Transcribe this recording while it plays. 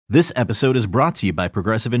This episode is brought to you by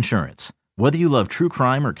Progressive Insurance. Whether you love true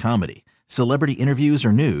crime or comedy, celebrity interviews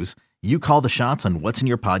or news, you call the shots on what's in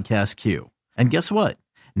your podcast queue. And guess what?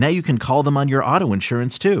 Now you can call them on your auto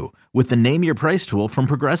insurance too with the Name Your Price tool from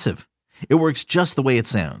Progressive. It works just the way it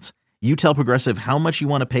sounds. You tell Progressive how much you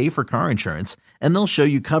want to pay for car insurance, and they'll show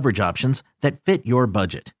you coverage options that fit your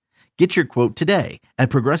budget. Get your quote today at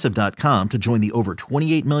Progressive.com to join the over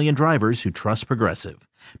 28 million drivers who trust Progressive.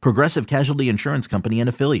 Progressive Casualty Insurance Company and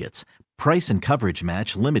Affiliates. Price and coverage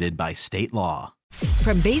match limited by state law.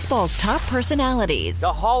 From baseball's top personalities.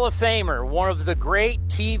 The Hall of Famer, one of the great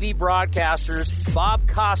TV broadcasters, Bob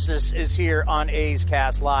Costas, is here on A's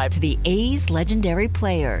Cast Live. To the A's legendary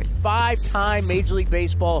players. 5-time Major League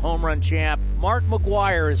Baseball home run champ, Mark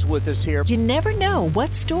McGwire is with us here. You never know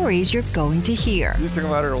what stories you're going to hear. We used to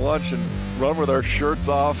come out here to lunch and run with our shirts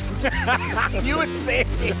off. You would say.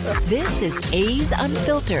 This is A's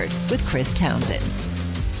Unfiltered with Chris Townsend.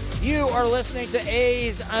 You are listening to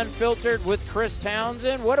A's Unfiltered with Chris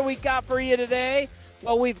Townsend. What do we got for you today?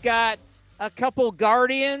 Well, we've got a couple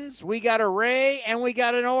Guardians, we got a Ray, and we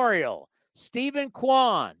got an Oriole. Stephen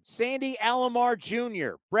Kwan, Sandy Alomar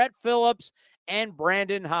Jr., Brett Phillips, and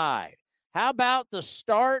Brandon Hyde. How about the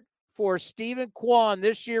start for Stephen Kwan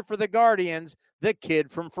this year for the Guardians, the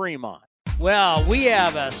kid from Fremont? Well, we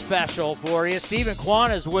have a special for you. Stephen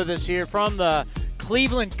Kwan is with us here from the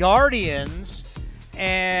Cleveland Guardians.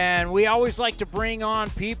 And we always like to bring on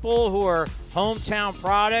people who are hometown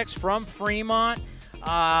products from Fremont.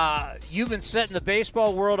 You've been setting the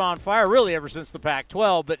baseball world on fire really ever since the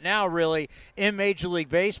Pac-12, but now really in Major League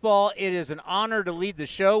Baseball. It is an honor to lead the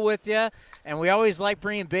show with you, and we always like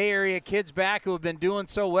bringing Bay Area kids back who have been doing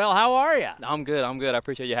so well. How are you? I'm good. I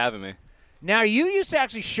appreciate you having me. Now, you used to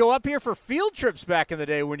actually show up here for field trips back in the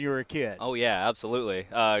day when you were a kid. Oh, yeah, absolutely.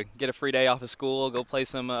 Get a free day off of school, go play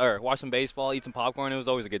some or watch some baseball, eat some popcorn. It was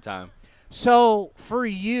always a good time. So, for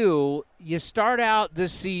you, you start out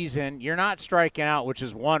this season. You're not striking out, which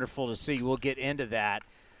is wonderful to see. We'll get into that.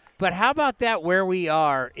 But how about that where we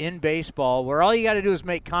are in baseball, where all you got to do is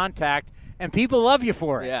make contact, and people love you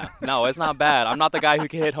for it? Yeah, no, it's not bad. I'm not the guy who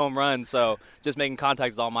can hit home runs, so just making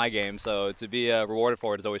contact is all my game. So to be rewarded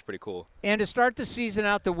for it is always pretty cool. And to start the season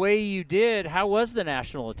out the way you did, how was the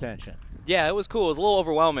national attention? Yeah, it was cool. It was a little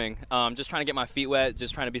overwhelming. Just trying to get my feet wet,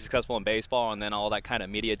 just trying to be successful in baseball, and then all that kind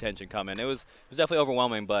of media attention coming. It was definitely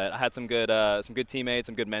overwhelming, but I had some good teammates,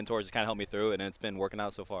 some good mentors to kind of help me through it, and it's been working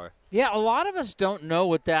out so far. Yeah, a lot of us don't know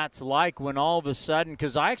what that's like when all of a sudden,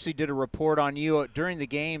 because I actually did a report on you during the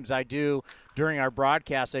games I do during our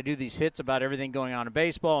broadcast. I do these hits about everything going on in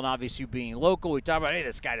baseball, and obviously you being local, we talk about, hey,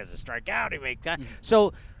 this guy doesn't strike out, he makes time.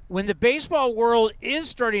 So when the baseball world is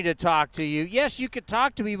starting to talk to you, yes, you could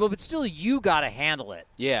talk to people, but still you got to handle it.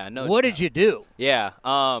 Yeah. No. What did you do? Yeah.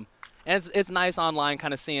 And it's nice online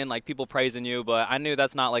kind of seeing, like, people praising you, but I knew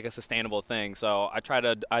that's not, like, a sustainable thing. So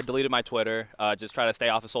I deleted my Twitter, just try to stay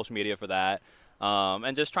off of social media for that,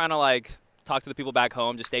 and just trying to, like, talk to the people back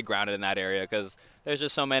home, just stay grounded in that area because there's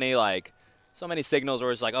just so many signals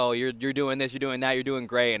where it's like, oh, you're doing this, you're doing that, you're doing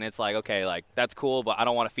great, and it's like, okay, like, that's cool, but I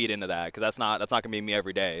don't want to feed into that because that's not going to be me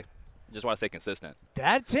every day. I just want to stay consistent.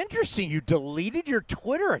 That's interesting. You deleted your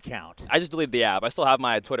Twitter account. I just deleted the app. I still have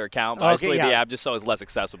my Twitter account, but I just deleted the app just so it's less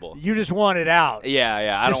accessible. You just want it out. Yeah.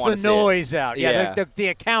 I don't want to see the noise out. Yeah. The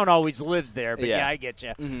account always lives there, but yeah I get you.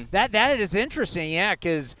 Mm-hmm. That is interesting, yeah,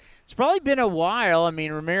 because it's probably been a while. I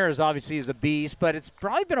mean, Ramirez obviously is a beast, but it's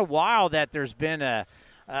probably been a while that there's been a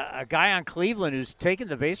guy on Cleveland who's taken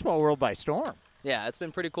the baseball world by storm. Yeah, it's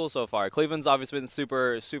been pretty cool so far. Cleveland's obviously been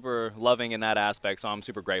super, super loving in that aspect, so I'm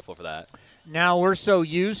super grateful for that. Now, we're so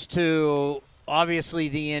used to, obviously,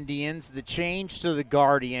 the Indians, the change to the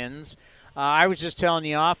Guardians. I was just telling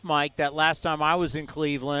you off, Mike, that last time I was in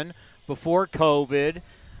Cleveland before COVID,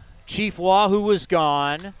 Chief Wahoo was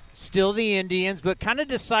gone, still the Indians, but kind of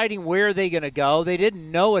deciding where they're going to go. They didn't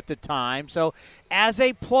know at the time. So as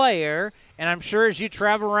a player, and I'm sure as you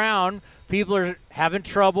travel around, people are having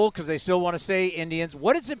trouble because they still want to say Indians.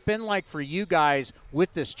 What has it been like for you guys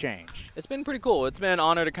with this change? It's been pretty cool. It's been an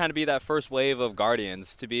honor to kind of be that first wave of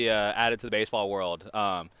Guardians to be added to the baseball world.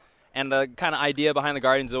 And the kind of idea behind the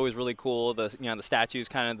Guardians is always really cool. The statue's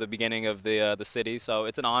kind of the beginning of the city, so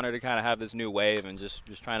it's an honor to kind of have this new wave and just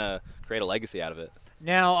trying to create a legacy out of it.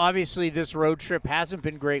 Now, obviously, this road trip hasn't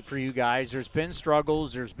been great for you guys. There's been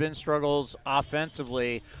struggles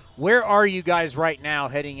offensively. Where are you guys right now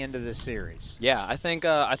heading into this series? Yeah, I think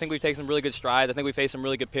we've taken some really good strides. I think we faced some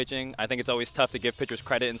really good pitching. I think it's always tough to give pitchers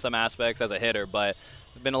credit in some aspects as a hitter, but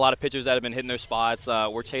there've been a lot of pitchers that have been hitting their spots.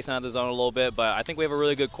 We're chasing out of the zone a little bit, but I think we have a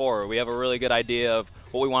really good core. We have a really good idea of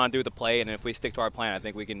what we want to do with the plate, and if we stick to our plan, I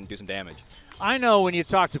think we can do some damage. I know when you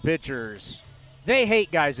talk to pitchers, they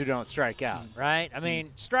hate guys who don't strike out, right? I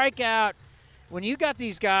mean, strike out. When you got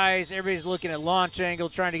these guys, everybody's looking at launch angle,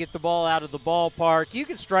 trying to get the ball out of the ballpark. You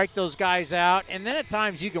can strike those guys out, and then at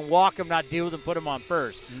times you can walk them, not deal with them, put them on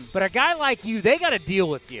first. But a guy like you, they got to deal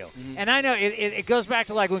with you. And I know it goes back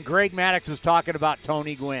to like when Greg Maddux was talking about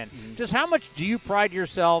Tony Gwynn. Just how much do you pride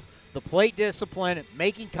yourself, the plate discipline,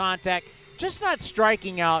 making contact, just not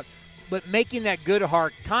striking out, but making that good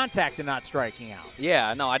hard contact and not striking out?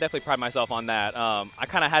 Yeah, no, I definitely pride myself on that. I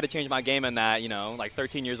kind of had to change my game in that, like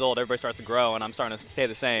 13 years old, everybody starts to grow, and I'm starting to stay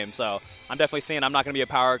the same. So I'm definitely seeing I'm not going to be a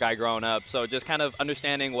power guy growing up. So just kind of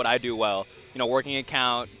understanding what I do well, working a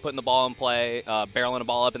count, putting the ball in play, barreling the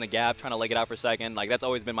ball up in the gap, trying to leg it out for a second. Like, that's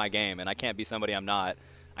always been my game, and I can't be somebody I'm not.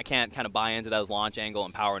 I can't kind of buy into those launch angle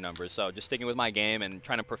and power numbers. So just sticking with my game and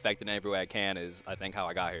trying to perfect it in every way I can is, I think, how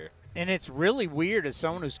I got here. And it's really weird as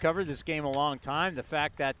someone who's covered this game a long time, the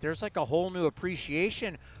fact that there's like a whole new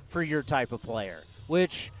appreciation for your type of player,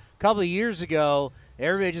 which a couple of years ago,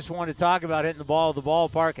 everybody just wanted to talk about hitting the ball at the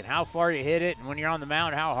ballpark and how far you hit it, and when you're on the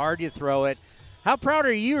mound, how hard you throw it. How proud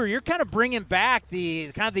are you? Or you're kind of bringing back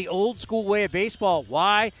the old school way of baseball.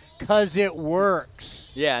 Why? Because it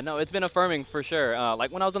works. Yeah, no, it's been affirming for sure.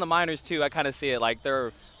 Like when I was in the minors too, I kind of see it like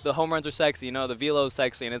the home runs are sexy, the velo's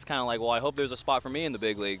sexy, and it's kind of like, well, I hope there's a spot for me in the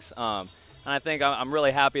big leagues. And I think I'm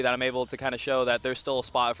really happy that I'm able to kind of show that there's still a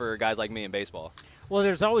spot for guys like me in baseball. Well,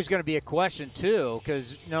 there's always going to be a question too,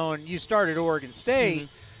 because when you started Oregon State,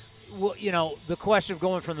 well, the question of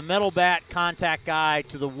going from the metal bat contact guy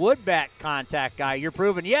to the wood bat contact guy, you're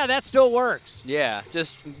proving, yeah, that still works. Yeah,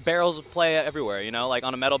 just barrels play everywhere, like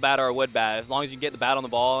on a metal bat or a wood bat. As long as you get the bat on the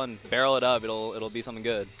ball and barrel it up, it'll be something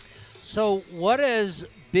good. So what has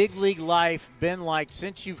big league life been like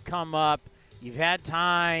since you've come up? You've had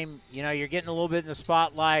time, you're getting a little bit in the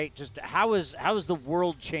spotlight. Just how has the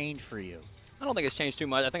world changed for you? I don't think it's changed too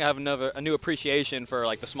much. I think I have a new appreciation for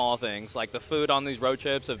like the small things. Like the food on these road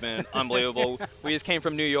trips have been unbelievable. We just came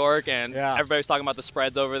from New York, and everybody was talking about the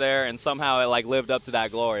spreads over there, and somehow it like lived up to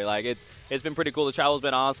that glory. Like it's been pretty cool. The travel's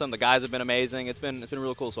been awesome. The guys have been amazing. It's been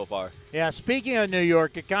real cool so far. Yeah. Speaking of New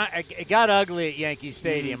York, it got ugly at Yankee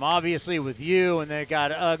Stadium. Obviously with you, and then it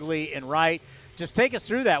got ugly in Wright. Just take us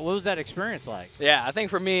through that. What was that experience like? Yeah, I think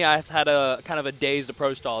for me, I had a kind of a dazed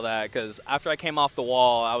approach to all that because after I came off the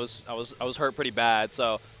wall, I was hurt pretty bad,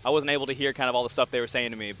 so I wasn't able to hear kind of all the stuff they were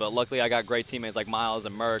saying to me. But luckily, I got great teammates like Miles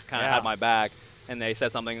and Merck kind of had my back, and they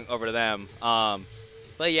said something over to them.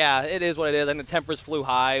 But yeah, it is what it is. And the tempers flew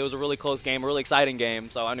high. It was a really close game, a really exciting game.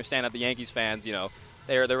 So I understand that the Yankees fans,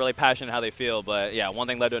 they're really passionate how they feel, but yeah, one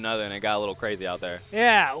thing led to another, and it got a little crazy out there.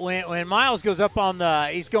 Yeah, when Miles goes up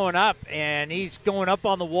he's going up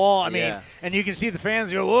on the wall. I mean, and you can see the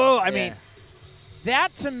fans go, whoa. I mean,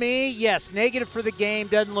 that to me, yes, negative for the game,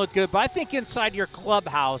 doesn't look good, but I think inside your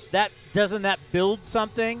clubhouse, doesn't that build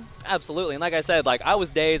something? Absolutely, and like I said, like I was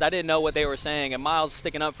dazed. I didn't know what they were saying, and Miles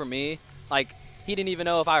sticking up for me, like he didn't even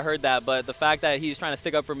know if I heard that, but the fact that he's trying to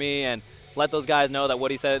stick up for me and let those guys know that what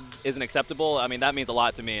he said isn't acceptable, I mean, that means a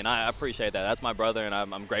lot to me, and I appreciate that. That's my brother, and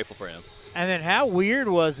I'm grateful for him. And then how weird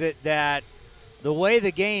was it that the way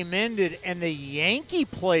the game ended and the Yankee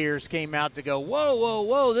players came out to go, whoa, whoa,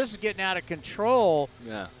 whoa, this is getting out of control.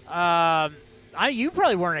 Yeah. You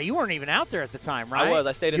probably weren't even out there at the time, right? I was.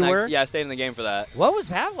 I stayed in I stayed in the game for that. What was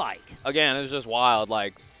that like? Again, it was just wild.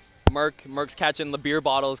 Like, Merck's catching the beer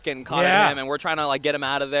bottles, getting caught at him, and we're trying to, like, get him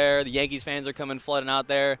out of there. The Yankees fans are coming flooding out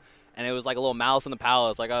there. And it was like a little Malice in the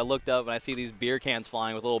Palace. Like, I looked up and I see these beer cans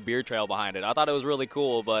flying with a little beer trail behind it. I thought it was really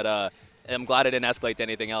cool, but I'm glad it didn't escalate to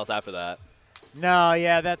anything else after that. No,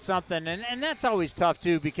 yeah, that's something. And that's always tough,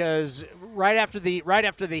 too, because right after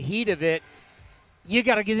the heat of it, you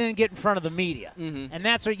got to get in front of the media. Mm-hmm. And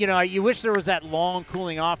that's what, you wish there was that long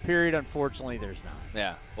cooling off period. Unfortunately, there's not.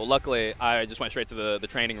 Yeah. Well, luckily, I just went straight to the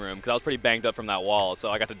training room because I was pretty banged up from that wall, so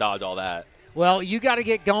I got to dodge all that. Well, you got to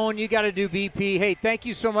get going. You got to do BP. Hey, thank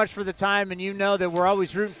you so much for the time, and you know that we're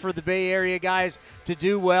always rooting for the Bay Area guys to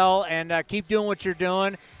do well and keep doing what you're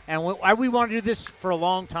doing. And we want to do this for a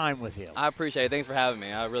long time with you. I appreciate it. Thanks for having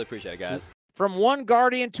me. I really appreciate it, guys. From one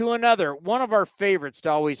Guardian to another, one of our favorites to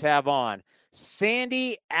always have on,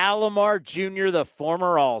 Sandy Alomar Jr., the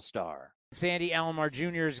former All-Star. Sandy Alomar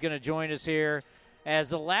Jr. is going to join us here, as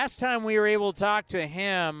the last time we were able to talk to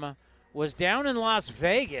him was down in Las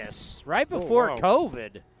Vegas right before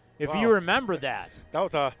COVID. if you remember that. That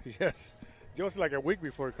was yes, just like a week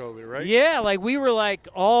before COVID, right? Yeah, like we were like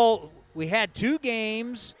we had 2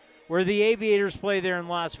 games where the Aviators play there in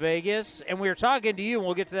Las Vegas, and we were talking to you, and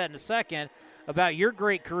we'll get to that in a second, about your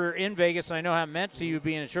great career in Vegas. And I know how it meant to you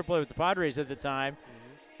being in AAA with the Padres at the time.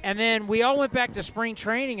 And then we all went back to spring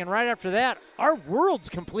training, and right after that, our worlds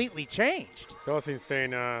completely changed. That was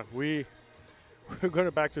insane. We going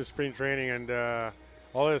back to spring training, and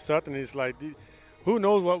all of a sudden it's like, who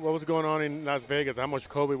knows what was going on in Las Vegas, how much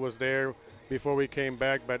COVID was there before we came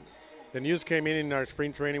back. But the news came in our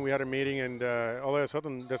spring training. We had a meeting, and all of a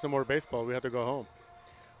sudden there's no more baseball. We had to go home.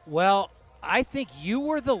 Well, I think you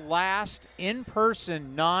were the last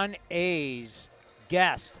in-person non-A's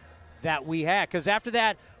guest that we had, because after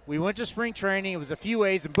that, we went to spring training. It was a few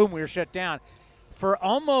A's, and boom, we were shut down. For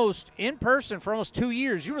almost 2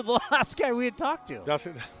 years, you were the last guy we had talked to. That's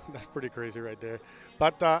pretty crazy right there.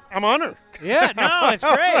 But I'm honored. Yeah, no, it's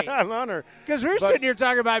great. I'm honored. Because we're sitting here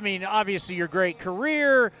talking about, obviously your great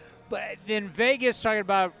career, but then Vegas, talking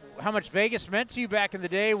about how much Vegas meant to you back in the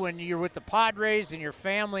day when you were with the Padres and your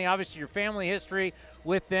family, obviously your family history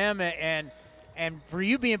with them, and for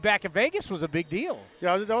you being back in Vegas was a big deal.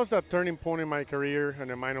 Yeah, that was a turning point in my career in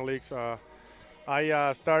the minor leagues.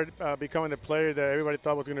 I started becoming the player that everybody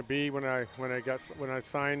thought was going to be when I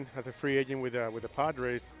signed as a free agent with the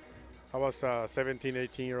Padres. I was a 17,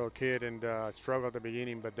 18-year-old kid, and struggled at the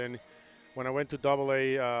beginning. But then when I went to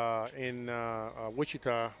AA in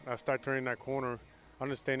Wichita, I started turning that corner,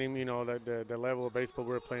 understanding the level of baseball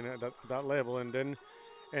we were playing at that level. And then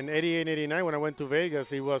in 88 and 89, when I went to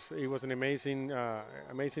Vegas, it was an amazing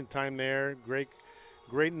time there.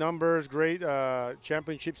 Great numbers, great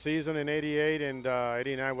championship season in 88, and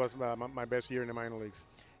 89 was my best year in the minor leagues.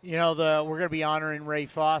 We're going to be honoring Ray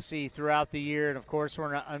Fosse throughout the year, and of course we're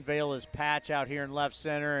going to unveil his patch out here in left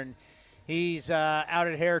center, and he's out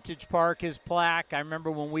at Heritage Park, his plaque. I remember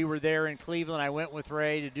when we were there in Cleveland, I went with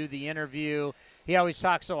Ray to do the interview. He always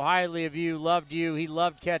talked so highly of you, loved you. He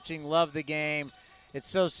loved catching, loved the game. It's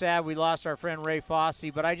so sad we lost our friend Ray Fosse,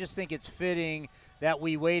 but I just think it's fitting that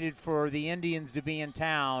we waited for the Indians to be in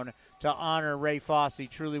town to honor Ray Fosse,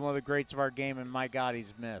 truly one of the greats of our game, and my God,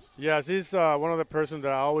 he's missed. Yes, he's one of the persons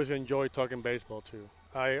that I always enjoy talking baseball to.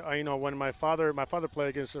 I when my father played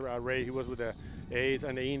against Ray, he was with the A's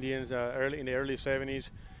and the Indians in the early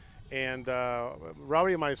 70s. And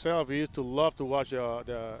Robbie and myself, we used to love to watch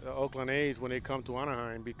the Oakland A's when they come to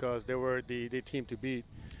Anaheim because they were the team to beat.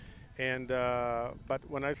 And but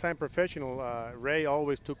when I signed professional, Ray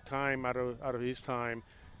always took time out of his time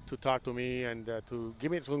to talk to me and to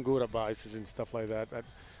give me some good advices and stuff like that.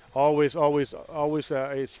 Always,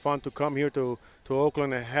 it's fun to come here to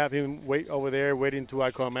Oakland and have him wait over there, waiting until I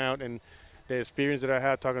come out. And the experience that I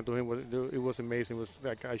had talking to him was amazing. It was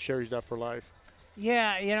like I cherish that for life.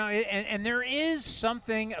 Yeah, and there is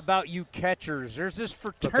something about you catchers. There's this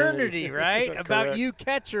fraternity, right, about you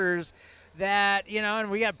catchers that,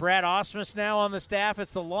 and we got Brad Ausmus now on the staff.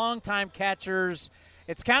 It's the longtime catchers.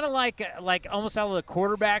 It's kind of like almost how the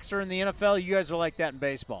quarterbacks are in the NFL. You guys are like that in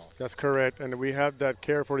baseball. That's correct, and we have that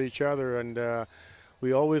care for each other, and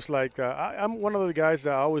we always I'm one of the guys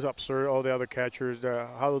that always observe all the other catchers,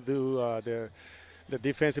 how to do the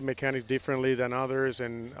defensive mechanics differently than others,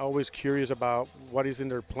 and always curious about what is in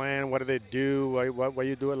their plan, what do they do, why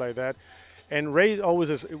you do it like that. And Ray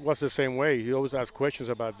always was the same way. He always asked questions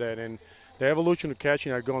about that, and the evolution of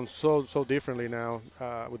catching are going so differently now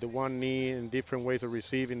with the one knee and different ways of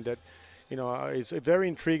receiving that, it's very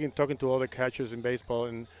intriguing talking to all the catchers in baseball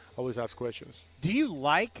and always ask questions. Do you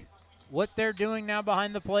like what they're doing now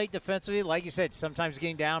behind the plate defensively? Like you said, sometimes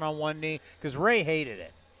getting down on one knee, because Ray hated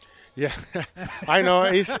it. Yeah, I know.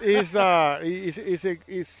 You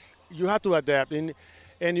have to adapt, and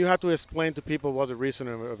you have to explain to people what the reason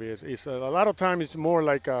of it is. A lot of times it's more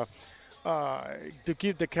like to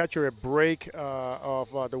give the catcher a break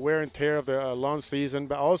of the wear and tear of the long season,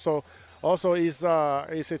 but also it's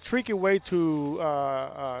a tricky way to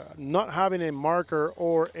not having a marker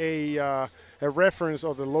or a reference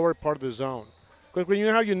of the lower part of the zone. Because when you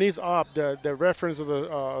have your knees up, the reference of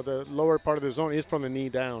the lower part of the zone is from the knee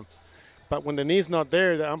down. But when the knee's not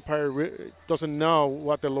there, the umpire doesn't know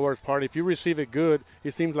what the lower part. If you receive it good,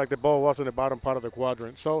 it seems like the ball was in the bottom part of the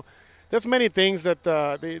quadrant. So there's many things that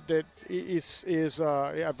is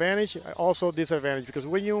advantage, also disadvantage. Because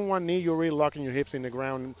when you're on one knee, you're really locking your hips in the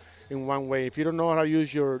ground in one way. If you don't know how to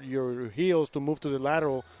use your heels to move to the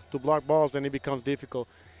lateral to block balls, then it becomes difficult.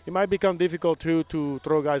 It might become difficult, too, to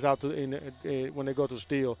throw guys out when they go to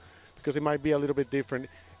steal, because it might be a little bit different.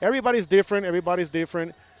 Everybody's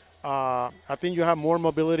different. I think you have more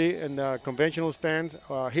mobility in the conventional stance,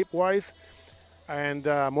 hip-wise. and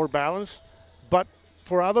more balance. But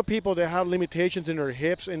for other people that have limitations in their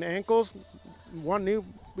hips and ankles, one knee would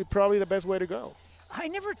be probably the best way to go. I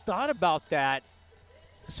never thought about that.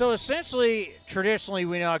 So essentially, traditionally,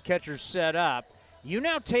 we know how catchers set up. You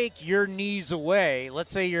now take your knees away.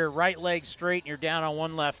 Let's say your right leg straight and you're down on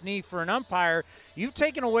one left knee. For an umpire, you've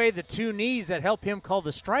taken away the two knees that help him call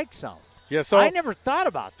the strike zone. Yeah, so I never thought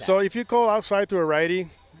about that. So if you call outside to a righty,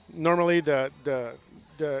 normally the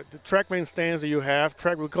trackman stands that you have,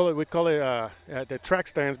 we call it the track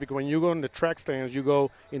stands, because when you go in the track stands, you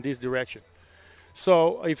go in this direction.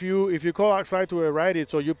 So if you call outside to a righty,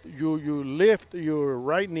 so you lift your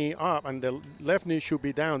right knee up and the left knee should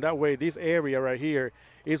be down. That way, this area right here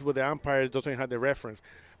is where the umpire doesn't have the reference.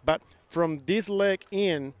 But from this leg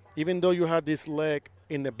in, even though you have this leg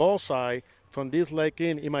in the ball side, from this leg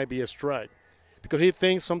in, it might be a strike, because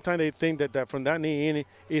sometimes they think that from that knee in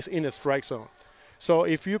is in a strike zone. So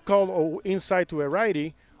if you call inside to a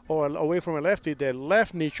righty or away from a lefty, the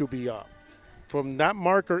left knee should be up. From that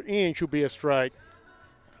marker in should be a strike.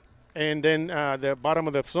 And then the bottom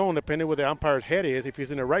of the zone, depending where the umpire's head is, if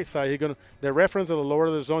he's in the right side, the reference of the lower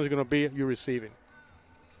of the zone is going to be you receiving.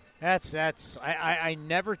 I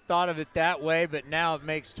never thought of it that way, but now it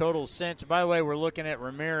makes total sense. By the way, we're looking at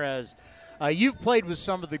Ramirez. You've played with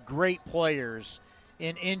some of the great players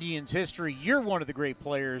in Indians history. You're one of the great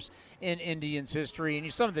players in Indians history,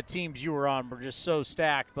 and some of the teams you were on were just so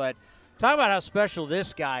stacked. But talk about how special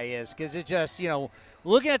this guy is, because it just,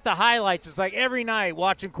 looking at the highlights, it's like every night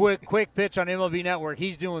watching quick pitch on MLB Network,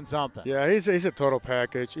 he's doing something. Yeah, he's a total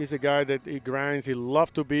package. He's a guy that he grinds. He loves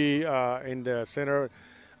to be in the center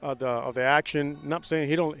of the action. Not saying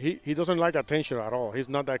he doesn't like attention at all. He's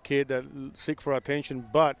not that kid that seeks for attention,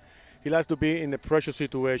 but he likes to be in the pressure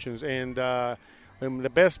situations. And the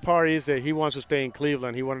best part is that he wants to stay in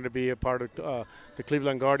Cleveland. He wanted to be a part of the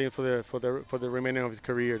Cleveland Guardians for the remainder of his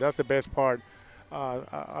career. That's the best part.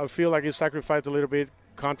 I feel like he sacrificed a little bit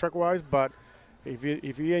contract-wise, but if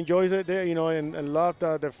he enjoys it there, and loves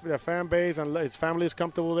the fan base and his family is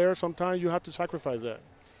comfortable there, sometimes you have to sacrifice that.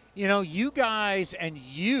 You guys, and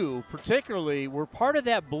you particularly, were part of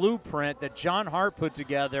that blueprint that John Hart put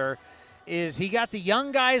together. Is he got the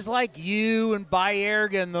young guys like you and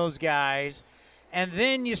Baerga and those guys, and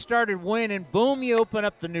then you started winning. Boom, you open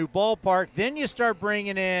up the new ballpark. Then you start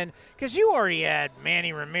bringing in, because you already had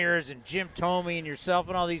Manny Ramirez and Jim Thome and yourself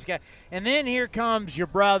and all these guys. And then here comes your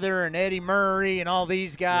brother and Eddie Murray and all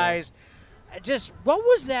these guys. Yeah. Just what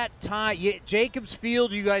was that time? Jacobs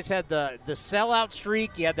Field, you guys had the sellout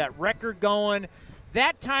streak. You had that record going.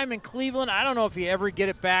 That time in Cleveland, I don't know if you ever get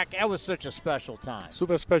it back. That was such a special time.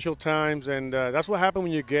 Super special times, and that's what happened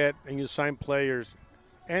when you sign players,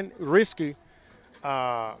 and risky,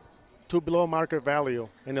 to below market value.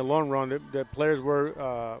 In the long run, the players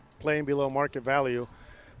were playing below market value,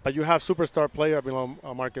 but you have superstar player below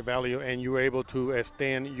market value, and you were able to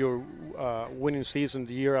extend your winning season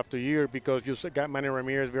year after year because you got Manny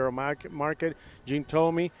Ramirez, Vero Market, Jim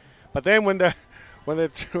Thome. But then when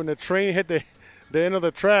the train hit the end of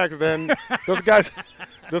the tracks, then those guys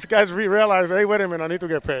realized, hey, wait a minute, I need to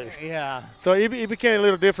get paid. Yeah. So it became a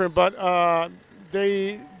little different, but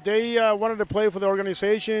they wanted to play for the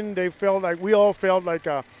organization. They felt like we all felt like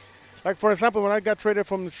for example, when I got traded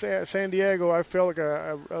from San Diego, I felt like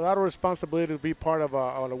a lot of responsibility to be part of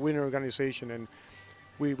a winning organization, and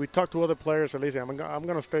we talked to other players. And listen, I'm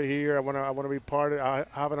going to stay here. I want to be part of it. I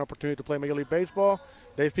have an opportunity to play Major League Baseball.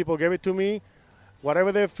 These people gave it to me.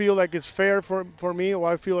 Whatever they feel like is fair for me, or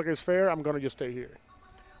I feel like it's fair, I'm going to just stay here.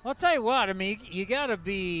 Well, I'll tell you what. I mean, you got to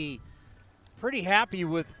be pretty happy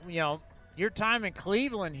with, your time in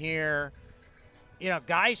Cleveland here.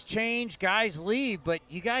 Guys change, guys leave, but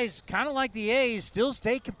you guys, kind of like the A's, still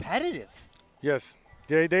stay competitive. Yes.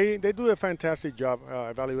 They do a fantastic job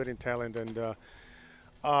evaluating talent and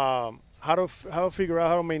how to figure out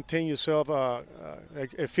how to maintain yourself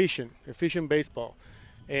efficient baseball.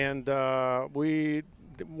 And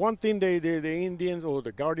one thing the Indians or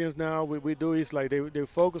the Guardians now we do is like they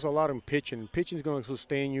focus a lot on pitching. Pitching is going to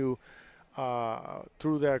sustain you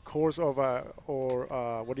through the course of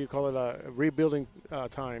rebuilding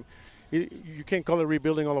time. You can't call it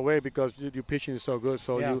rebuilding all the way because your pitching is so good.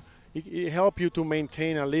 So it helps you to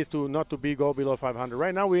maintain at least not to go below 500.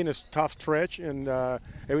 Right now we're in a tough stretch, and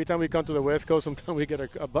every time we come to the West Coast, sometimes we get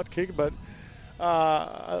a butt kick, but.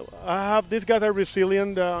 These guys are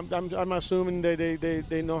resilient. I'm assuming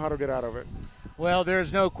they know how to get out of it. Well,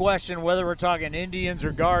 there's no question whether we're talking Indians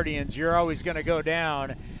or Guardians, you're always going to go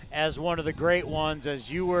down as one of the great ones,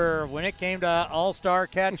 as you were when it came to all-star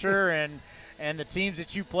catcher and the teams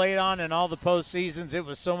that you played on and all the postseasons. It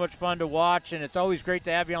was so much fun to watch, and it's always great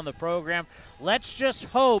to have you on the program. Let's just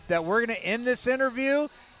hope that we're going to end this interview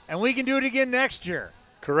and we can do it again next year.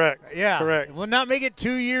 Correct. Yeah. Correct. We'll not make it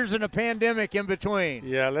 2 years in a pandemic in between.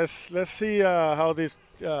 Yeah, let's see how this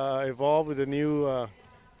evolve with the new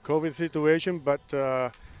COVID situation.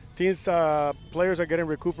 But teams, players are getting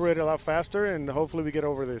recuperated a lot faster, and hopefully we get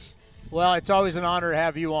over this. Well, it's always an honor to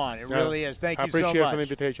have you on. It really is. Thank you so much. I appreciate it for the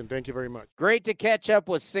invitation. Thank you very much. Great to catch up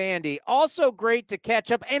with Sandy. Also great to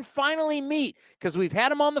catch up and finally meet, because we've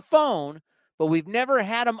had him on the phone, but we've never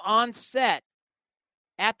had him on set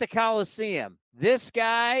at the Coliseum. This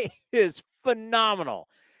guy is phenomenal.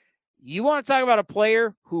 You want to talk about a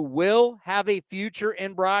player who will have a future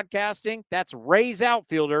in broadcasting? That's Rays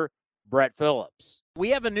outfielder Brett Phillips. We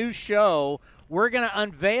have a new show we're going to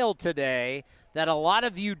unveil today that a lot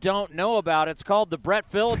of you don't know about. It's called The Brett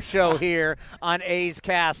Phillips Show here on A's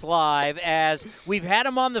Cast Live, as we've had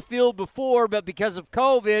him on the field before, but because of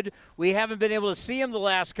COVID, we haven't been able to see him the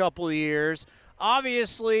last couple of years.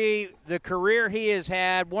 Obviously, the career he has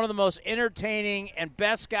had, one of the most entertaining and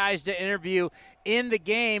best guys to interview in the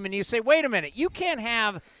game. And you say, wait a minute, you can't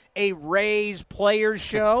have a Rays players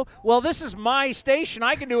show? Well, this is my station.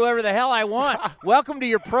 I can do whatever the hell I want. Welcome to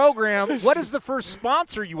your program. What is the first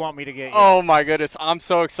sponsor you want me to get you? Oh, my goodness. I'm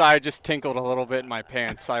so excited. Just tinkled a little bit in my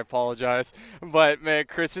pants. I apologize. But, man,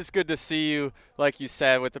 Chris, it's good to see you. Like you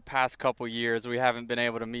said, with the past couple years, we haven't been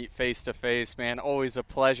able to meet face-to-face, man. Always a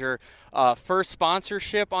pleasure. First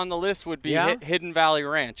sponsorship on the list would be Hidden Valley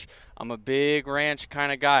Ranch. I'm a big ranch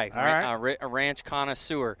kind of guy, a ranch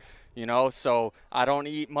connoisseur. You know, so I don't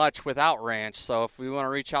eat much without ranch. So if we want to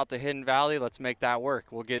reach out to Hidden Valley, let's make that work.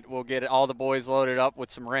 We'll get all the boys loaded up with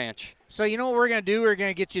some ranch. So you know what we're going to do? We're going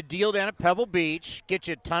to get you a deal down at Pebble Beach, get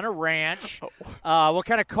you a ton of ranch. What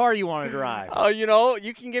kind of car you want to drive? You know,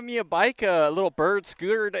 you can give me a bike, a little bird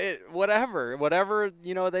scooter, whatever,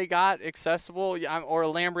 you know, they got accessible, or a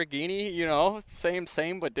Lamborghini, you know, same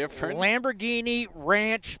but different. Lamborghini,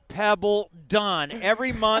 ranch, Pebble, done.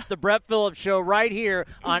 Every month, the Brett Phillips Show right here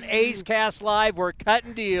on A's Cast Live. We're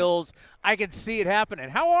cutting deals. I can see it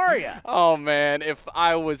happening. How are you? Oh, man, if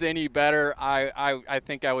I was any better, I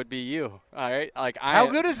think I would be you. All right? How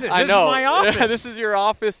good is it? I this know. is my office. This is your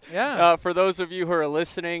office. Yeah. For those of you who are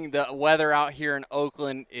listening, the weather out here in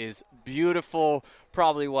Oakland is beautiful.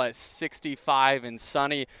 Probably, 65 and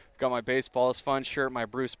sunny. Got my Baseball is Fun shirt, my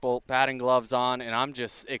Bruce Bolt batting gloves on, and I'm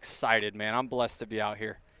just excited, man. I'm blessed to be out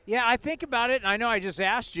here. Yeah, I think about it, and I know I just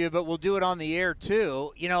asked you, but we'll do it on the air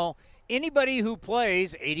too. You know, anybody who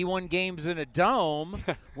plays 81 games in a dome,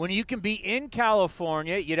 when you can be in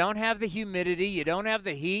California, you don't have the humidity, you don't have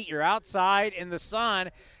the heat, you're outside in the sun,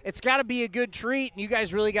 it's got to be a good treat, and you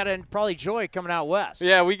guys really got to probably enjoy coming out west.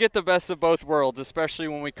 Yeah, we get the best of both worlds, especially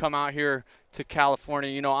when we come out here to California.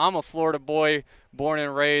 You know, I'm a Florida boy, born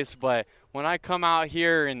and raised, but when I come out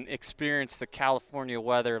here and experience the California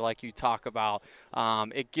weather like you talk about,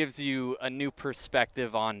 it gives you a new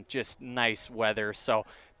perspective on just nice weather. So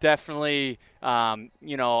definitely,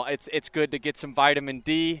 you know, it's good to get some vitamin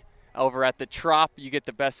D over at the Trop. You get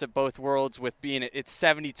the best of both worlds with being it's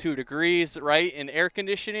 72 degrees, right, in air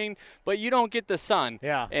conditioning, but you don't get the sun.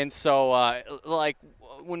 Yeah. And so, like,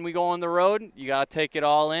 when we go on the road, you got to take it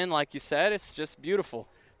all in. Like you said, it's just beautiful.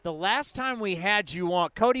 The last time we had you on,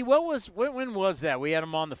 Cody, when was that? We had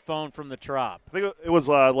him on the phone from the Trop. I think it was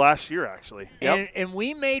last year, actually. And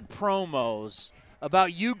we made promos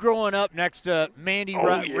about you growing up next to Randy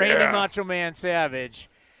Macho Man Savage.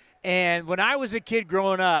 And when I was a kid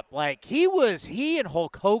growing up, like he and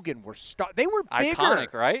Hulk Hogan were they were bigger.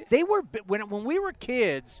 Iconic, right? They were when we were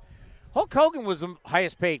kids. Hulk Hogan was the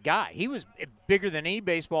highest paid guy. He was bigger than any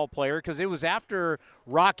baseball player because it was after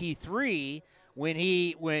Rocky III when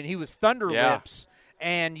he was Thunder Lips.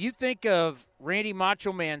 And you think of Randy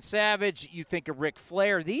Macho Man Savage, you think of Ric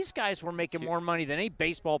Flair. These guys were making more money than any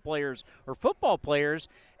baseball players or football players.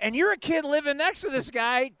 And you're a kid living next to this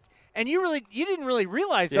guy, and you didn't really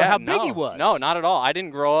realize how big he was. No, not at all. I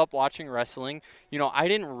didn't grow up watching wrestling. You know, I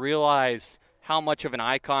didn't realize how much of an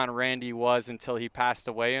icon Randy was until he passed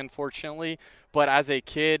away, unfortunately. But as a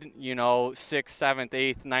kid, you know, 6th, 7th,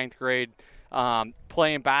 8th, 9th grade,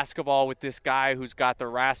 playing basketball with this guy who's got the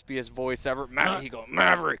raspiest voice ever. He goes,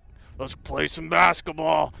 Maverick, let's play some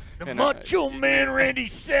basketball. The Macho Man Randy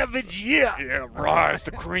Savage, Yeah, rise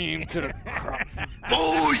the cream to the crop.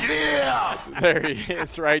 Oh, yeah! There he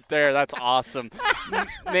is right there. That's awesome.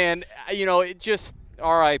 Man, you know, it just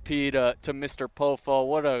R.I.P. to Mr. Pofo.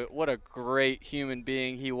 What a great human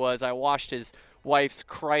being he was. I watched his wife's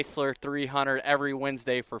Chrysler 300 every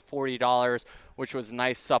Wednesday for $40, which was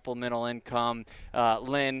nice supplemental income.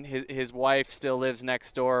 Lynn, his wife, still lives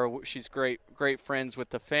next door. She's great friends with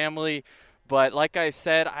the family. But like I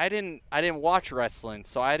said, I didn't watch wrestling,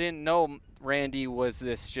 so I didn't know Randy was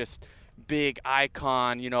this just big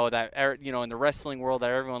icon, that in the wrestling world that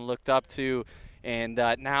everyone looked up to. And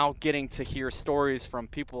now getting to hear stories from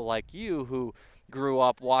people like you who grew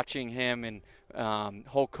up watching him and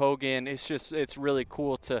Hulk Hogan, it's really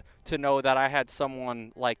cool to know that I had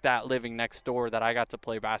someone like that living next door that I got to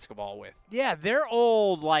play basketball with. Yeah, their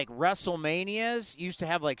old WrestleManias used to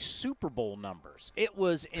have Super Bowl numbers. It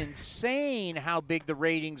was insane how big the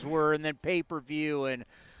ratings were, and then pay-per-view, and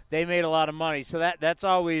they made a lot of money. So that's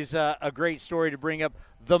always a great story to bring up,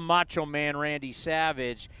 the Macho Man Randy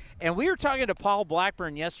Savage. And we were talking to Paul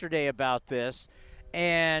Blackburn yesterday about this,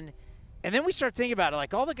 and then we start thinking about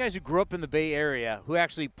it, all the guys who grew up in the Bay Area who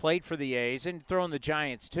actually played for the A's and throwing the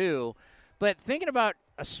Giants too, but thinking about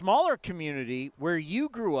a smaller community where you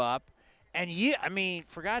grew up, and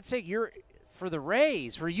for God's sake, you're for the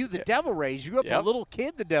Rays, for you, the Devil Rays. You grew up a little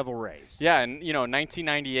kid, the Devil Rays. Yeah, and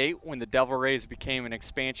 1998, when the Devil Rays became an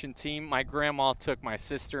expansion team, my grandma took my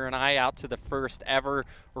sister and I out to the first ever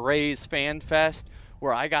Rays Fan Fest,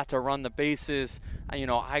 where I got to run the bases.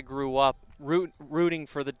 I grew up rooting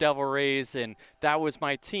for the Devil Rays, and that was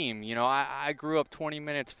my team. I grew up 20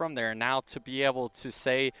 minutes from there, and now to be able to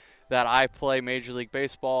say that I play Major League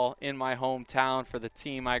Baseball in my hometown for the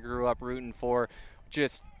team I grew up rooting for,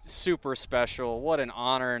 just super special. What an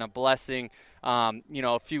honor and a blessing.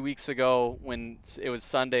 A few weeks ago when it was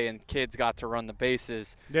Sunday and kids got to run the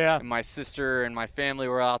bases, and my sister and my family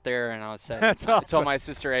were out there, and I told my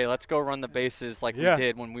sister, hey, let's go run the bases we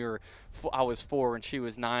did when I was 4 and she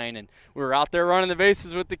was 9, and we were out there running the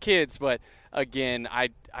bases with the kids. But again, I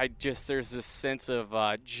just, there's this sense of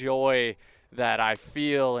joy that I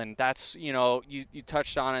feel, and that's, you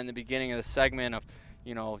touched on it in the beginning of the segment of,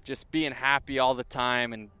 just being happy all the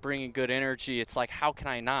time and bringing good energy. It's how can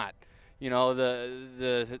I not?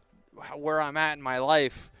 The where I'm at in my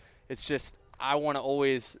life, it's just I want to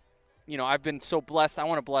always, I've been so blessed. I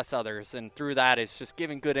want to bless others, and through that, it's just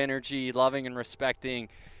giving good energy, loving and respecting,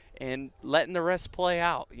 and letting the rest play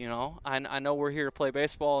out. I know we're here to play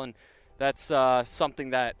baseball, and that's something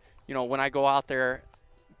that when I go out there,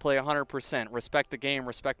 play 100%, respect the game,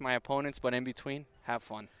 respect my opponents, but in between, have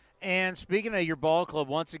fun. And speaking of your ball club,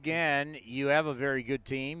 once again, you have a very good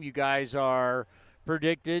team. You guys are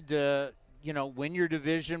predicted to, win your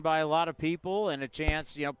division by a lot of people and a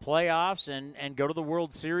chance, playoffs and go to the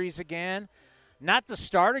World Series again. Not the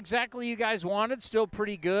start exactly you guys wanted, still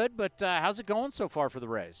pretty good, but how's it going so far for the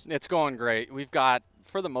Rays? It's going great. We've got,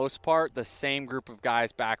 for the most part, the same group of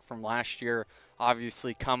guys back from last year,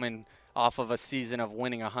 obviously coming off of a season of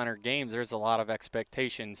winning 100 games. There's a lot of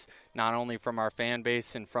expectations, not only from our fan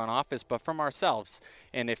base and front office, but from ourselves.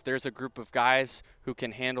 And if there's a group of guys who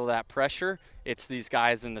can handle that pressure, it's these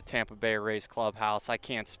guys in the Tampa Bay Rays clubhouse. I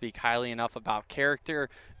can't speak highly enough about character.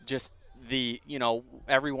 Just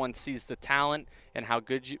everyone sees the talent and how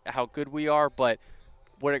good we are, but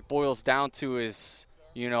what it boils down to is,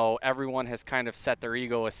 everyone has kind of set their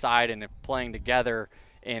ego aside and playing together,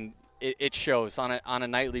 and it shows on a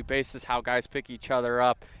nightly basis how guys pick each other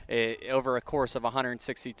up over a course of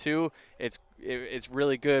 162. It's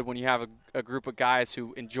really good when you have a group of guys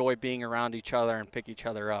who enjoy being around each other and pick each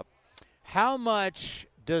other up. How much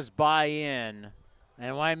does buy-in,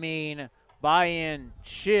 and I mean buy-in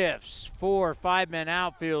shifts, 4 or 5-man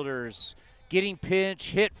outfielders, getting pinch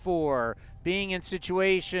hit for, being in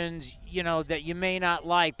situations, that you may not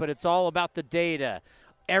like, but it's all about the data.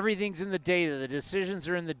 Everything's in the data. The decisions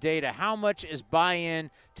are in the data. How much is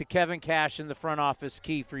buy-in to Kevin Cash in the front office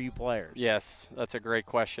key for you players? Yes, that's a great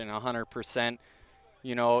question, 100%.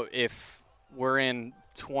 If we're in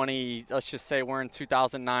let's just say we're in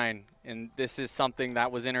 2009, and this is something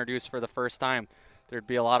that was introduced for the first time, there'd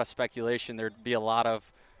be a lot of speculation. There'd be a lot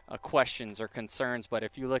of questions or concerns. But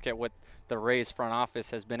if you look at what the Rays front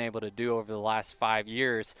office has been able to do over the last 5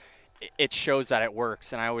 years, it shows that it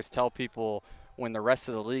works. And I always tell people, when the rest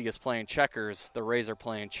of the league is playing checkers, the Rays are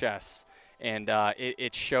playing chess. And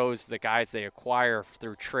it shows the guys they acquire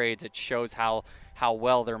through trades. It shows how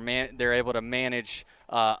well they're able to manage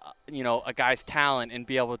a guy's talent and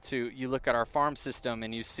be able to. You look at our farm system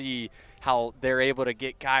and you see how they're able to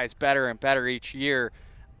get guys better and better each year.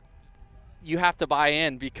 You have to buy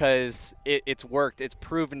in because it's worked. It's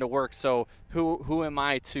proven to work. So who am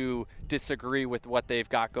I to disagree with what they've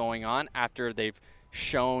got going on after they've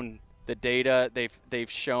shown the data? They've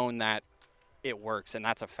shown that it works, and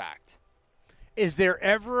that's a fact. Is there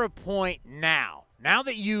ever a point now Now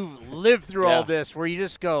that you've lived through all this, where you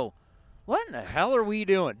just go, what in the hell are we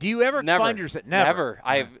doing? Do you ever find yourself? Never.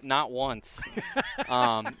 I've not once.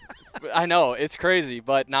 I know it's crazy,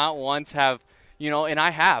 but not once have, and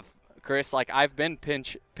I have, Chris, like I've been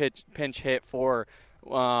pinch hit for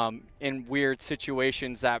in weird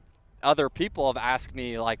situations that other people have asked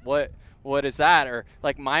me, like, what is that? Or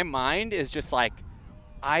like my mind is just like,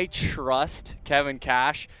 I trust Kevin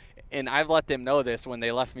Cash, and I've let them know this when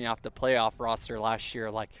they left me off the playoff roster last year.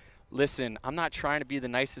 Like, listen, I'm not trying to be the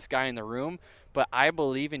nicest guy in the room, but I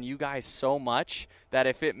believe in you guys so much that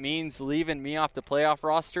if it means leaving me off the playoff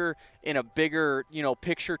roster in a bigger,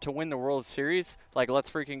 picture to win the World Series, like, let's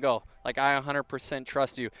freaking go. Like, I 100%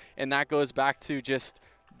 trust you. And that goes back to just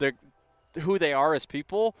who they are as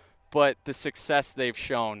people, but the success they've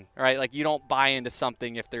shown, right? Like, you don't buy into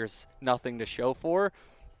something if there's nothing to show for,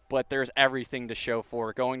 but there's everything to show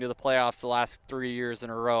for. Going to the playoffs the last 3 years in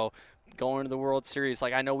a row, going to the World Series.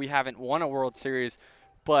 Like, I know we haven't won a World Series,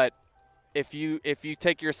 but if you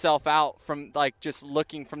take yourself out from, like, just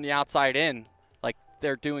looking from the outside in, like,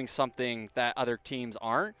 they're doing something that other teams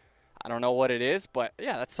aren't. I don't know what it is, but,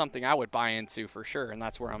 yeah, that's something I would buy into for sure, and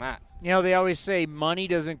that's where I'm at. They always say money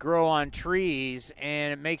doesn't grow on trees,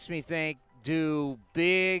 and it makes me think, do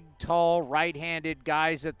big, tall, right-handed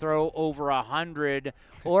guys that throw over 100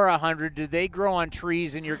 or 100, do they grow on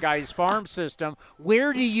trees in your guys' farm system?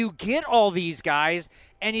 Where do you get all these guys,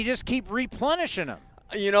 and you just keep replenishing them?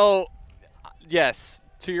 Yes,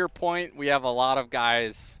 to your point, we have a lot of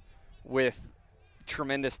guys with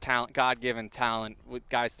tremendous talent, God-given talent, with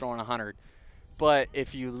guys throwing 100. But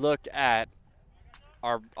if you look at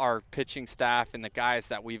our pitching staff and the guys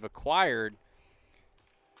that we've acquired,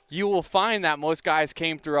 you will find that most guys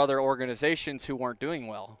came through other organizations who weren't doing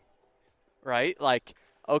well, right? Like,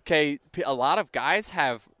 okay, a lot of guys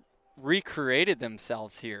have recreated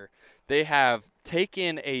themselves here. They have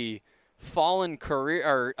taken a fallen career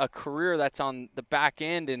or a career that's on the back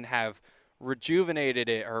end and have rejuvenated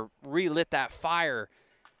it or relit that fire.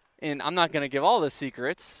 And I'm not going to give all the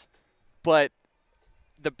secrets, but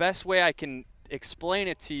the best way I can explain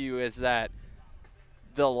it to you is that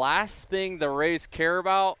the last thing the Rays care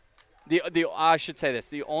about, I should say this,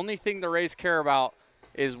 the only thing the Rays care about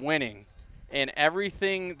is winning. And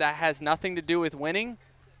everything that has nothing to do with winning,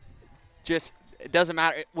 just, it doesn't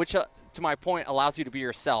matter, which to my point allows you to be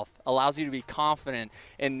yourself, allows you to be confident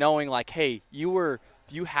in knowing, like, hey, you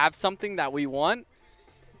have something that we want,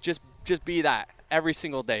 just be that every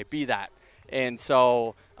single day, be that. And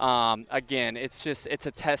so, again, it's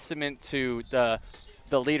a testament to the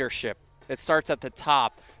leadership. It starts at the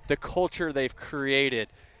top, the culture they've created.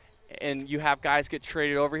 And you have guys get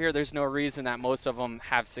traded over here, there's no reason that most of them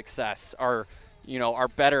have success or, are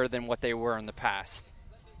better than what they were in the past.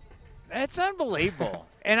 That's unbelievable.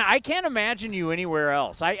 And I can't imagine you anywhere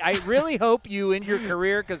else. I really hope you end your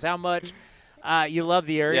career, because how much you love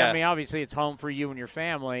the area. Yeah. I mean, obviously it's home for you and your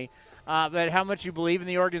family. But how much you believe in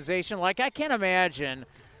the organization. Like, I can't imagine,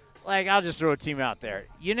 like, I'll just throw a team out there.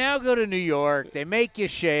 You now go to New York. They make you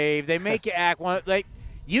shave. They make you act like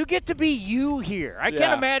you get to be you here. I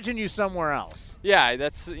can't imagine you somewhere else. Yeah,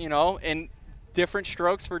 that's, and different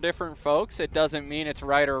strokes for different folks. It doesn't mean it's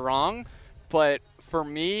right or wrong. But for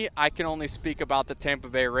me, I can only speak about the Tampa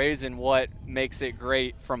Bay Rays and what makes it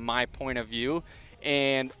great from my point of view.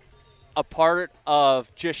 And a part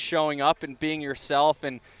of just showing up and being yourself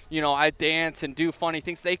and, I dance and do funny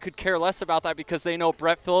things. They could care less about that because they know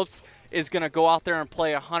Brett Phillips is going to go out there and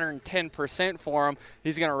play 110% for him.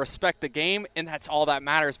 He's going to respect the game, and that's all that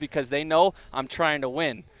matters because they know I'm trying to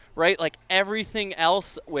win, right? Like everything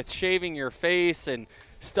else with shaving your face and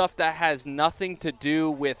stuff that has nothing to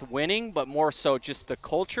do with winning, but more so just the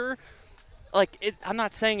culture. I'm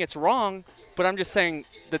not saying it's wrong, but I'm just saying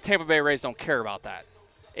the Tampa Bay Rays don't care about that.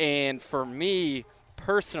 And for me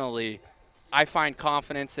personally, I find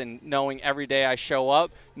confidence in knowing every day I show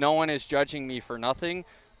up, no one is judging me for nothing,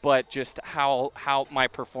 but just how my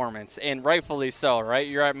performance, and rightfully so, right?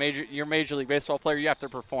 You're a Major League Baseball player, you have to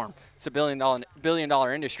perform. It's a billion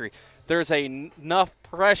dollar industry. There's enough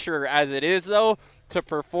pressure as it is, though, to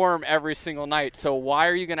perform every single night. So why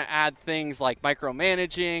are you going to add things like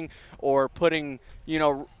micromanaging or putting,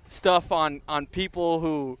 stuff on people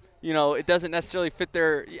who, it doesn't necessarily fit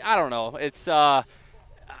their – I don't know. It's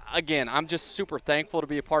again, I'm just super thankful to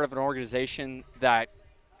be a part of an organization that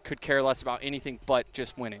could care less about anything but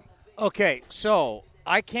just winning. Okay, so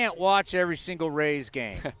I can't watch every single Rays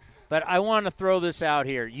game, but I want to throw this out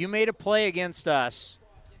here. You made a play against us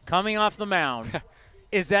coming off the mound.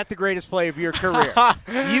 Is that the greatest play of your career?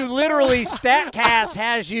 You literally, StatCast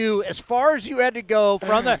has you as far as you had to go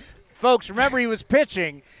from the – folks, remember he was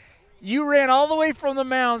pitching. You ran all the way from the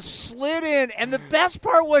mound, slid in, and the best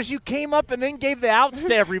part was you came up and then gave the outs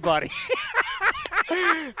to everybody.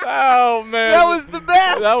 Oh, man. That was the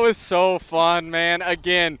best. That was so fun, man.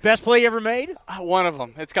 Again. Best play you ever made? One of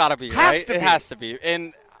them. It's got to be, right? It has to be.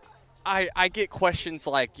 And I get questions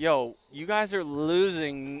like, yo, you guys are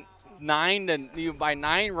losing by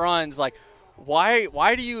 9 runs. Like,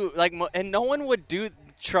 why do you, like, and no one would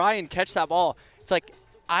try and catch that ball. It's like,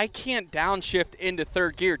 I can't downshift into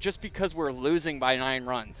third gear just because we're losing by 9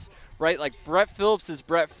 runs, right? Like Brett Phillips is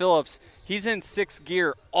Brett Phillips. He's in 6th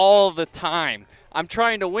gear all the time. I'm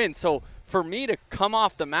trying to win. So for me to come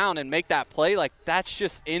off the mound and make that play, like that's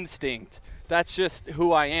just instinct. That's just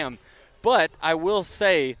who I am. But I will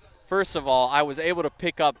say, first of all, I was able to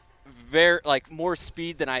pick up more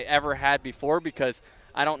speed than I ever had before because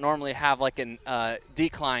I don't normally have like an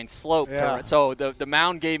decline slope. So the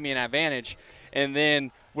mound gave me an advantage. And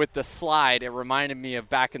then with the slide, it reminded me of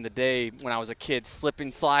back in the day when I was a kid,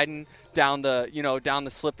 sliding down the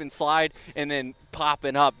slip and slide, and then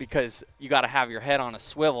popping up because you got to have your head on a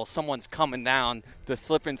swivel. Someone's coming down the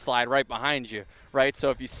slip and slide right behind you, right? So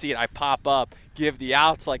if you see it, I pop up, give the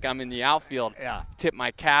outs like I'm in the outfield, tip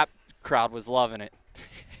my cap. Crowd was loving it.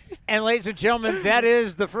 And ladies and gentlemen, that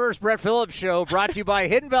is the first Brett Phillips Show, brought to you by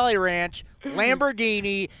Hidden Valley Ranch,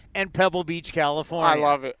 Lamborghini, and Pebble Beach, California. I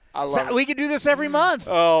love it. We could do this every month.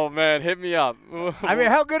 Oh, man, hit me up. I mean,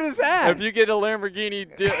 how good is that? If you get a Lamborghini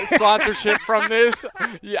sponsorship from this,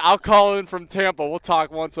 I'll call in from Tampa. We'll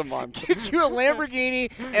talk once a month. Get you a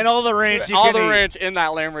Lamborghini and all the ranch you all can the eat. ranch in that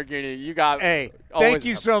Lamborghini. You got. Hey, thank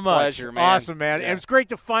you so much. Pleasure, man. Awesome, man. Yeah. And it's great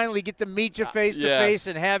to finally get to meet you face to face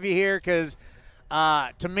and have you here because,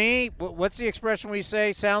 to me, what's the expression we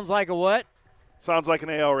say? Sounds like a what? Sounds like an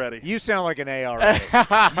A already. You sound like an A already.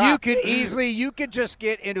 You could just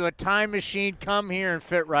get into a time machine, come here, and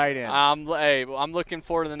fit right in. I'm looking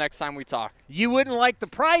forward to the next time we talk. You wouldn't like the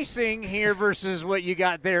pricing here versus what you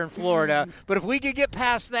got there in Florida, but if we could get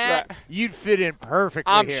past that, you'd fit in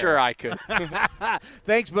perfectly I'm here. sure I could.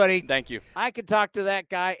 Thanks, buddy. Thank you. I could talk to that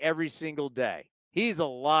guy every single day. He's a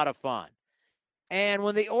lot of fun. And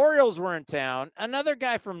when the Orioles were in town, another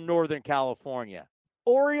guy from Northern California,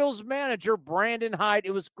 Orioles manager Brandon Hyde.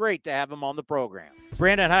 It was great to have him on the program.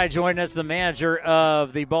 Brandon Hyde joined us, the manager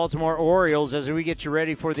of the Baltimore Orioles, as we get you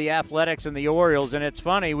ready for the Athletics and the Orioles. And it's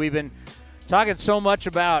funny, we've been talking so much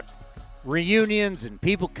about reunions and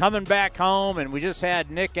people coming back home, and we just had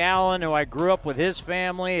Nick Allen, who I grew up with his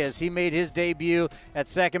family, as he made his debut at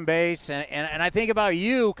second base. And I think about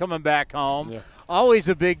you coming back home. Yeah. Always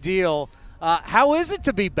a big deal. How is it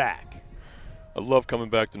to be back? I love coming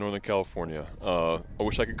back to Northern California. I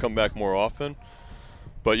wish I could come back more often,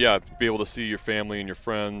 but yeah, to be able to see your family and your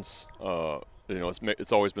friends,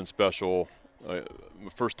 it's always been special. The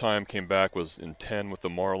first time came back was in 10 with the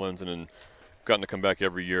Marlins, and then gotten to come back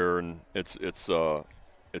every year, and it's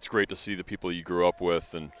great to see the people you grew up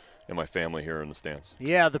with and my family here in the stands.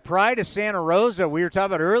 Yeah, the pride of Santa Rosa. We were talking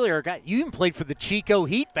about earlier. You even played for the Chico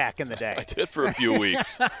Heat back in the day. I did for a few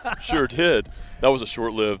weeks. Sure did. That was a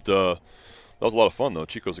short-lived. That was a lot of fun, though.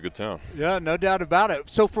 Chico's a good town. Yeah, no doubt about it.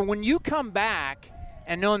 So for when you come back,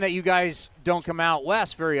 and knowing that you guys don't come out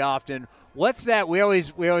west very often, what's that? We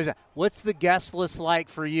always. What's the guest list like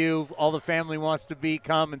for you? All the family wants to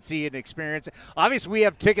come and see and experience it. Obviously, we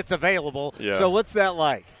have tickets available. Yeah. So what's that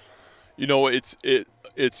like? You know,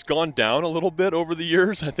 it's gone down a little bit over the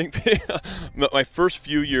years. I think my first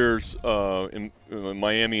few years in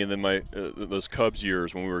Miami, and then those Cubs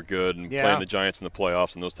years when we were good and playing the Giants in the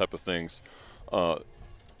playoffs and those type of things,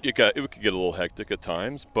 it could get a little hectic at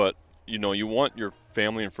times. But you want your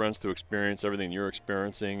family and friends to experience everything you're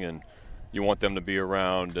experiencing, and you want them to be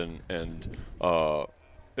around. And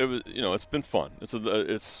it was, it's been fun.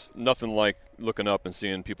 It's nothing like looking up and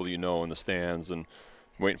seeing people in the stands and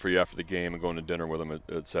waiting for you after the game and going to dinner with them,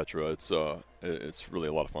 et cetera. It's really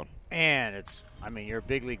a lot of fun. And you're a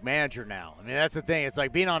big league manager now. That's the thing. It's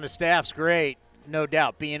like being on the staff's great, no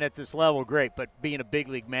doubt. Being at this level, great. But being a big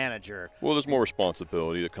league manager. Well, there's more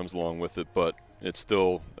responsibility that comes along with it, but it's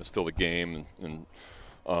still the game. And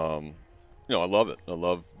I love it. I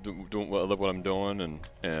love what I'm doing,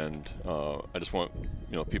 and I just want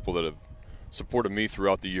people that have supported me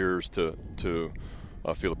throughout the years to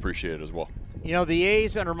feel appreciated as well. The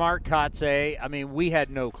A's under Mark Kotsay, we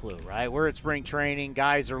had no clue, right? We're at spring training.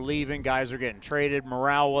 Guys are leaving. Guys are getting traded.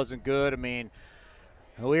 Morale wasn't good. We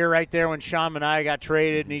were right there when Sean Manaea got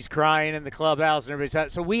traded, and he's crying in the clubhouse and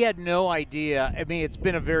everybody's. So we had no idea. It's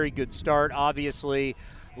been a very good start, obviously,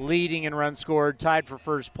 leading in runs scored, tied for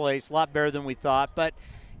first place, a lot better than we thought. But,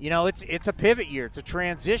 it's a pivot year. It's a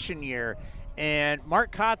transition year. And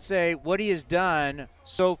Mark Kotze, what he has done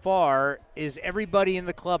so far is everybody in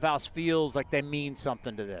the clubhouse feels like they mean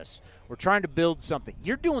something to this. We're trying to build something.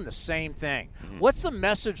 You're doing the same thing. Mm-hmm. What's the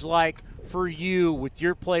message like for you with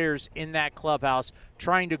your players in that clubhouse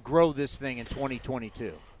trying to grow this thing in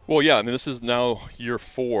 2022? Well, yeah, I mean, this is now year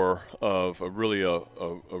 4 of a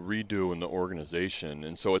redo in the organization,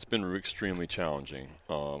 and so it's been extremely challenging.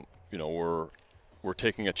 We're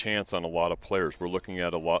taking a chance on a lot of players. We're looking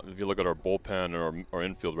at a lot. If you look at our bullpen or our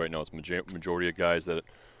infield right now, it's majority of guys that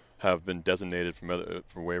have been designated for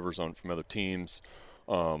waivers from other teams.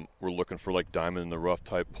 We're looking for like diamond in the rough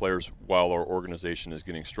type players while our organization is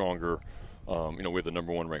getting stronger. We have the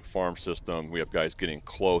number 1 ranked farm system. We have guys getting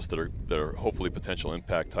close that are hopefully potential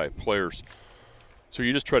impact type players. So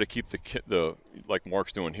you just try to keep the like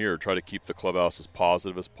Mark's doing here, try to keep the clubhouse as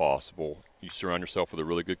positive as possible. You surround yourself with a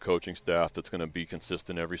really good coaching staff that's going to be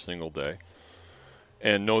consistent every single day.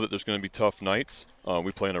 And know that there's going to be tough nights.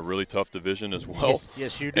 We play in a really tough division as well.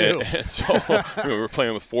 Yes, you do. And so we're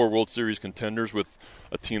playing with 4 World Series contenders with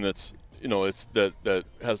a team that's that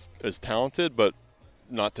is talented, but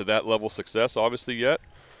not to that level of success obviously yet.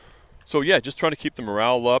 So yeah, just trying to keep the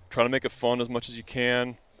morale up, trying to make it fun as much as you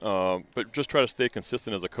can, but just try to stay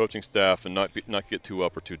consistent as a coaching staff and not get too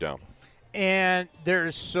up or too down. And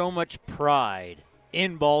there's so much pride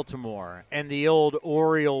in Baltimore and the old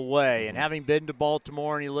Oriole way. And having been to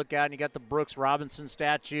Baltimore and you look out and you got the Brooks Robinson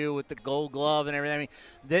statue with the gold glove and everything.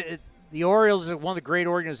 I mean, the Orioles are one of the great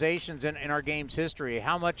organizations in our game's history.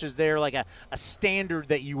 How much is there like a standard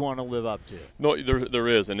that you want to live up to? No, there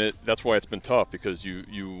is, and that's why it's been tough, because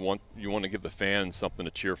you want to give the fans something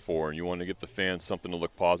to cheer for, and you want to give the fans something to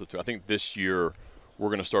look positive to. I think this year we're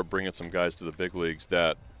going to start bringing some guys to the big leagues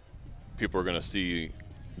that people are going to see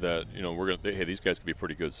that hey, these guys could be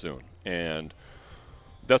pretty good soon, and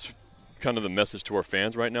that's kind of the message to our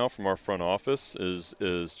fans right now from our front office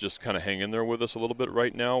is just kind of hang in there with us a little bit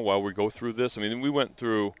right now while we go through this. I mean, we went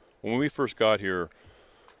through, when we first got here,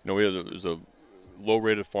 there was a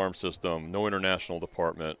low-rated farm system, no international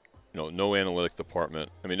department, no analytic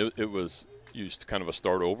department. I mean, it was used to kind of a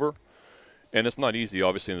start over, and it's not easy,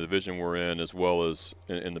 obviously, in the division we're in as well as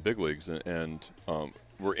in the big leagues, and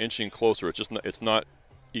we're inching closer. It's not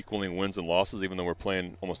equaling wins and losses, even though we're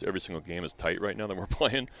playing almost every single game is tight right now that we're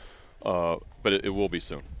playing. But it will be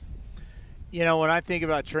soon. When I think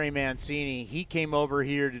about Trey Mancini, he came over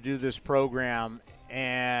here to do this program,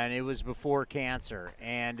 and it was before cancer.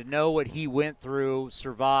 And to know what he went through,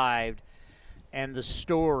 survived, and the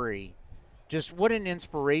story, just what an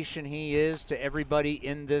inspiration he is to everybody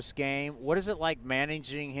in this game. What is it like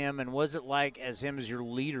managing him, and what is it like as him as your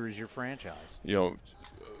leader, as your franchise?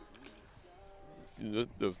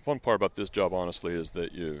 The fun part about this job, honestly, is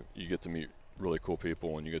that you get to meet really cool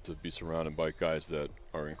people, and you get to be surrounded by guys that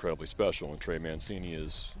are incredibly special. And Trey Mancini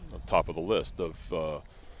is on top of the list of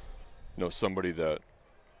somebody that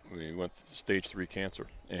went stage 3 cancer,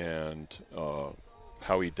 and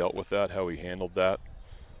how he dealt with that, how he handled that,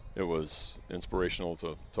 it was inspirational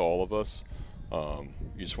to all of us. You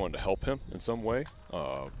just wanted to help him in some way.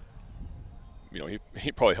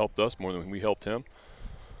 He probably helped us more than we helped him.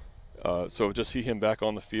 So just see him back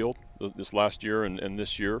on the field this last year and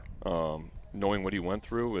this year, knowing what he went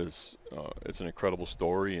through it's an incredible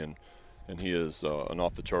story, and he is an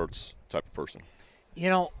off-the-charts type of person.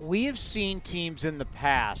 We have seen teams in the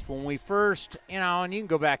past when we first, and you can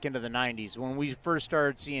go back into the 90s, when we first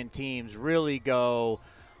started seeing teams really go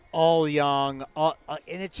all young, and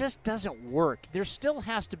it just doesn't work. There still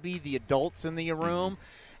has to be the adults in the room.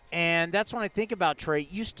 Mm-hmm. And that's when I think about Trey.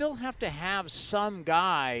 You still have to have some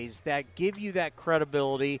guys that give you that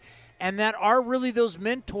credibility and that are really those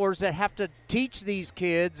mentors that have to teach these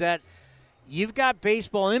kids that you've got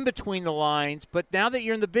baseball in between the lines, but now that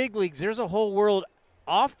you're in the big leagues, there's a whole world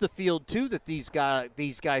off the field too that these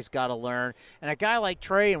guys got to learn. And a guy like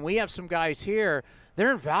Trey, and we have some guys here,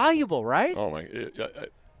 they're invaluable, right? Oh, my.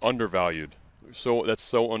 Undervalued. So that's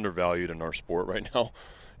so undervalued in our sport right now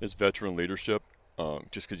is veteran leadership.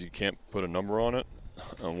 Just because you can't put a number on it,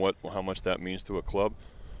 on how much that means to a club.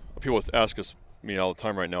 People ask me all the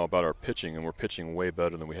time right now about our pitching, and we're pitching way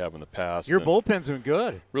better than we have in the past. Your bullpen's been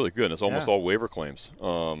good. Really good, and it's almost all waiver claims.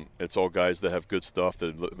 It's all guys that have good stuff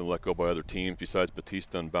that have been let go by other teams. Besides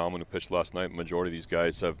Batista and Baumann, who pitched last night, majority of these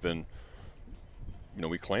guys have been,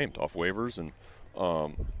 we claimed off waivers. And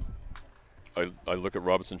I look at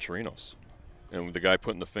Robinson Chirinos. And the guy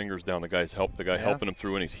putting the fingers down, the guy helping him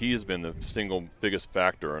through innings. He has been the single biggest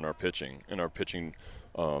factor in our pitching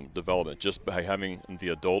development. Just by having the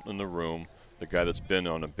adult in the room, the guy that's been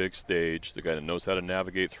on a big stage, the guy that knows how to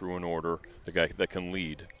navigate through an order, the guy that can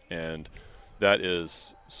lead, and that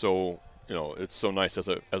is so it's so nice as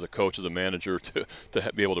a coach, as a manager, to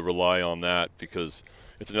be able to rely on that, because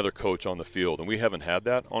it's another coach on the field, and we haven't had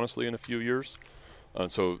that honestly in a few years.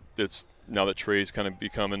 And so it's now that Trey's kind of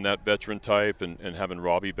becoming that veteran type, and having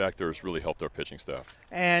Robbie back there has really helped our pitching staff.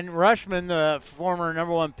 And Rushman, the former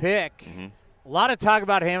number 1 pick. A lot of talk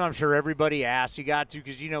about him. I'm sure everybody asked. You got to,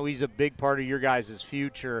 because he's a big part of your guys'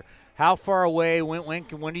 future. How far away?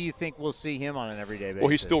 When do you think we'll see him on an everyday basis? Well,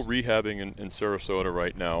 he's still rehabbing in Sarasota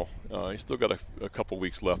right now. He's still got a couple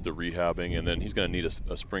weeks left of rehabbing, and then he's going to need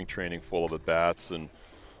a spring training full of at-bats. And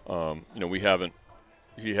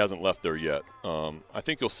he hasn't left there yet. I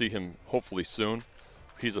think you'll see him hopefully soon.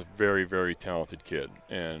 He's a very, very talented kid,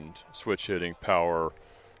 and switch hitting, power.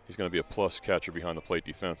 He's going to be a plus catcher behind the plate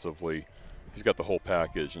defensively. He's got the whole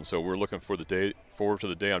package, and so we're looking forward to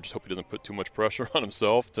the day. I just hope he doesn't put too much pressure on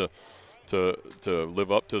himself to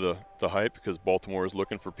live up to the hype, because Baltimore is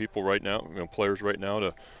looking for people right now, players right now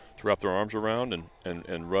to wrap their arms around,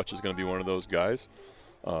 and Rutch is going to be one of those guys.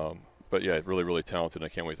 But yeah, really, really talented,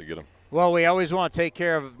 and I can't wait to get him. Well, we always want to take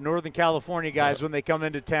care of Northern California guys when they come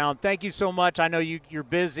into town. Thank you so much. I know you're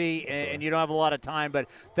busy and you don't have a lot of time,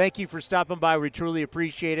 but thank you for stopping by. We truly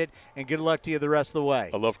appreciate it, and good luck to you the rest of the way.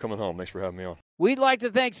 I love coming home. Thanks for having me on. We'd like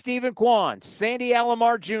to thank Stephen Kwan, Sandy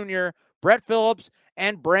Alomar Jr., Brett Phillips,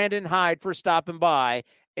 and Brandon Hyde for stopping by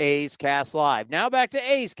A's Cast Live. Now back to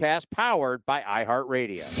A's Cast, powered by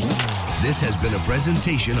iHeartRadio. This has been a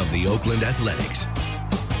presentation of the Oakland Athletics.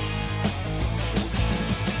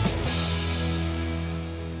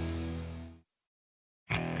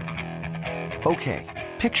 Okay,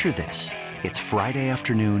 picture this. It's Friday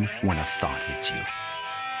afternoon when a thought hits you.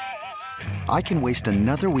 I can waste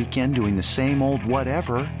another weekend doing the same old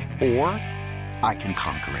whatever, or I can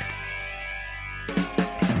conquer it.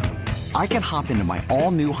 I can hop into my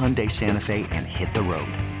all-new Hyundai Santa Fe and hit the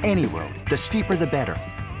road. Any road. The steeper, the better.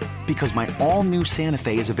 Because my all-new Santa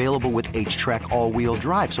Fe is available with H-Track all-wheel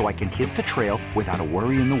drive, so I can hit the trail without a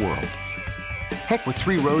worry in the world. Heck, with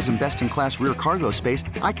 3 rows and best-in-class rear cargo space,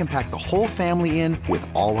 I can pack the whole family in with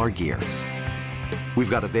all our gear. We've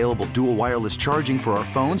got available dual wireless charging for our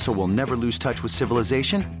phones, so we'll never lose touch with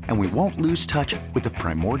civilization, and we won't lose touch with the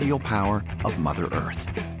primordial power of Mother Earth.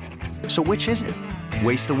 So which is it?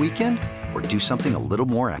 Waste the weekend or do something a little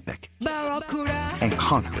more epic? And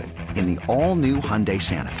conquer it in the all-new Hyundai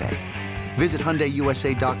Santa Fe. Visit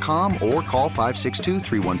HyundaiUSA.com or call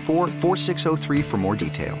 562-314-4603 for more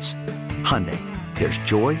details. Hyundai. There's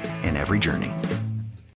joy in every journey.